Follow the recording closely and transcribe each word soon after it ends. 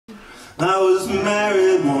I was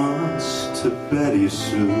married once to Betty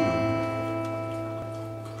Sue,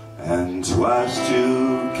 and twice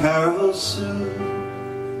to Carol Sue.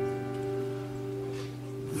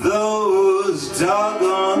 Those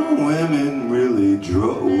doggone women really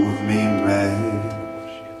drove me mad.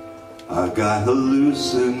 I got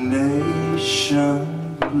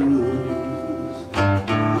hallucination blues.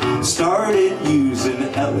 Started using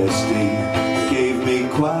L.S.D, gave me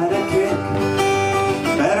quite a kick.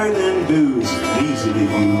 Better than booze, easy to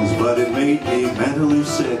use, but it made me mentally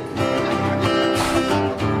sick.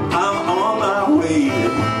 I'm on my way to...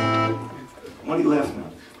 What are you laughing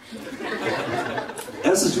at?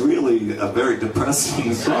 This is really a very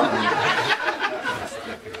depressing song.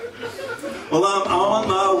 Well, I'm on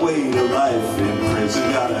my way to life in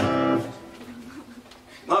prison.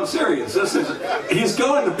 I'm serious. He's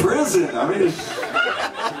going to prison. I mean,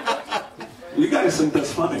 you guys think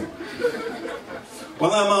that's funny.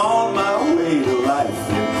 Well, I'm on my way to life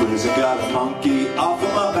in prison. Got a monkey off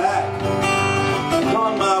of my back. I'm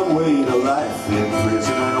on my way to life in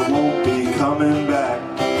prison, and I won't be coming back.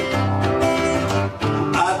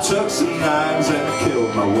 I took some knives and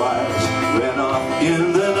killed my wives. Ran off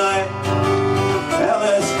in the night.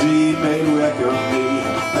 L.S.D made wreck of me.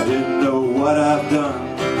 I didn't know what I've done.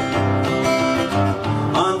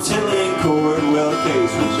 Until in court, well, the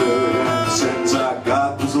case was heard, and the sentence I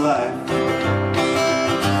got was life.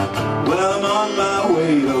 Well, I'm on my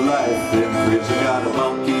way to life in prison. Got a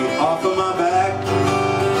monkey off of my back.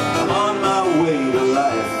 I'm on my way to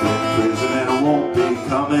life in prison, and I won't be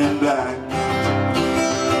coming back.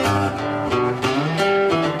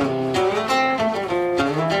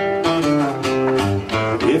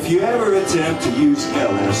 If you ever attempt to use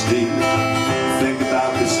L.S.D, think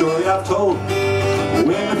about the story I've told.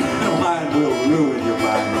 Women in a line will ruin your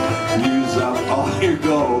mind. Use up all your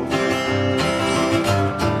gold.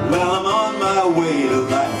 Well, I'm on my way to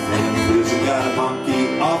life in prison. Got a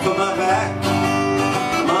monkey off of my back.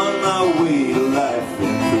 I'm on my way to life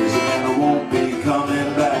in prison, and I won't be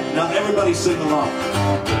coming back. Now everybody sing along.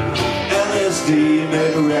 L.S.D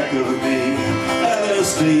made a wreck of me.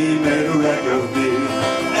 L.S.D made a wreck of me.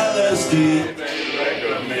 L.S.D made a wreck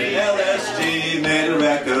of me. L.S.D made a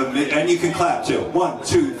wreck of me. And you can clap too. 1,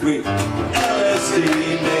 2, 3.